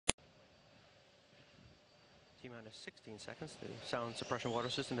minus 16 seconds. The sound suppression water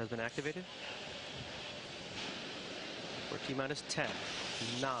system has been activated. For T minus 10,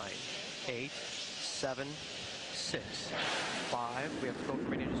 9, 8, 7, 6, 5. We have to go from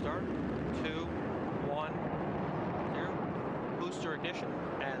ready to start. 2, 1, 0. Booster ignition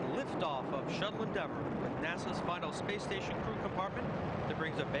and liftoff of Shuttle Endeavour with NASA's final space station crew compartment that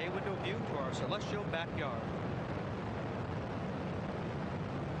brings a bay window view to our celestial backyard.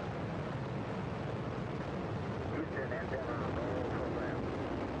 Houston, Endeavour, roll program.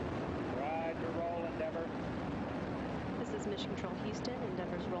 Roger, roll, Endeavour. This is Mission Control Houston.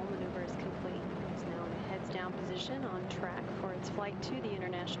 Endeavour's roll maneuver is complete. It's now in a heads-down position on track for its flight to the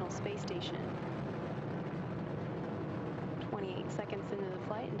International Space Station. 28 seconds into the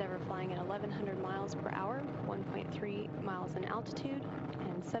flight, Endeavour flying at 1,100 miles per hour, 1.3 miles in altitude,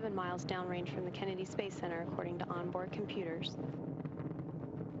 and 7 miles downrange from the Kennedy Space Center, according to onboard computers.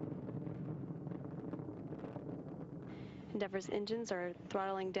 Endeavour's engines are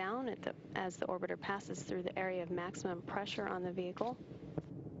throttling down as the orbiter passes through the area of maximum pressure on the vehicle.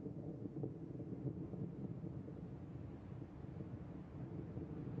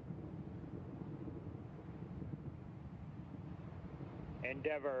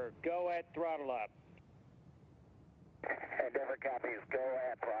 Endeavour, go at throttle up. Endeavour copies, go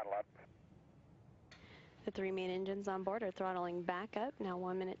at throttle up. The 3 main engines on board are throttling back up, now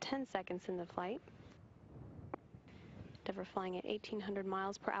 1 minute 10 seconds in the flight. Endeavour flying at 1,800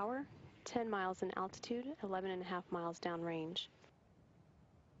 miles per hour, 10 miles in altitude, 11.5 miles downrange.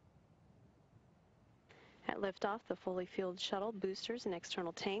 At liftoff, the fully fueled shuttle, boosters, and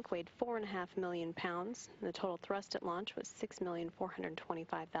external tank weighed 4.5 million pounds. The total thrust at launch was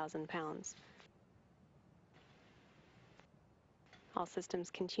 6,425,000 pounds. All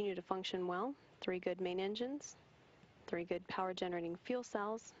systems continue to function well. 3 good main engines, 3 good power generating fuel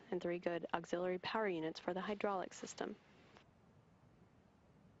cells, and 3 good auxiliary power units for the hydraulic system.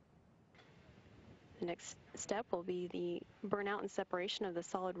 The next step will be the burnout and separation of the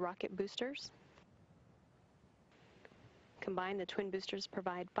solid rocket boosters. Combined, the twin boosters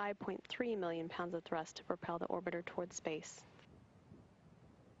provide 5.3 million pounds of thrust to propel the orbiter toward space.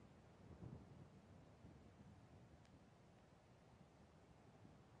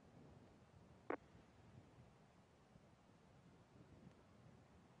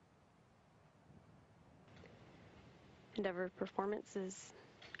 Endeavour performance is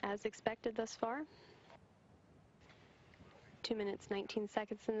as expected thus far. 2 minutes 19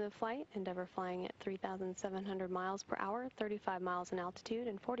 seconds into the flight, Endeavour flying at 3,700 miles per hour, 35 miles in altitude,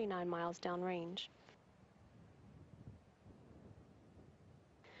 and 49 miles downrange.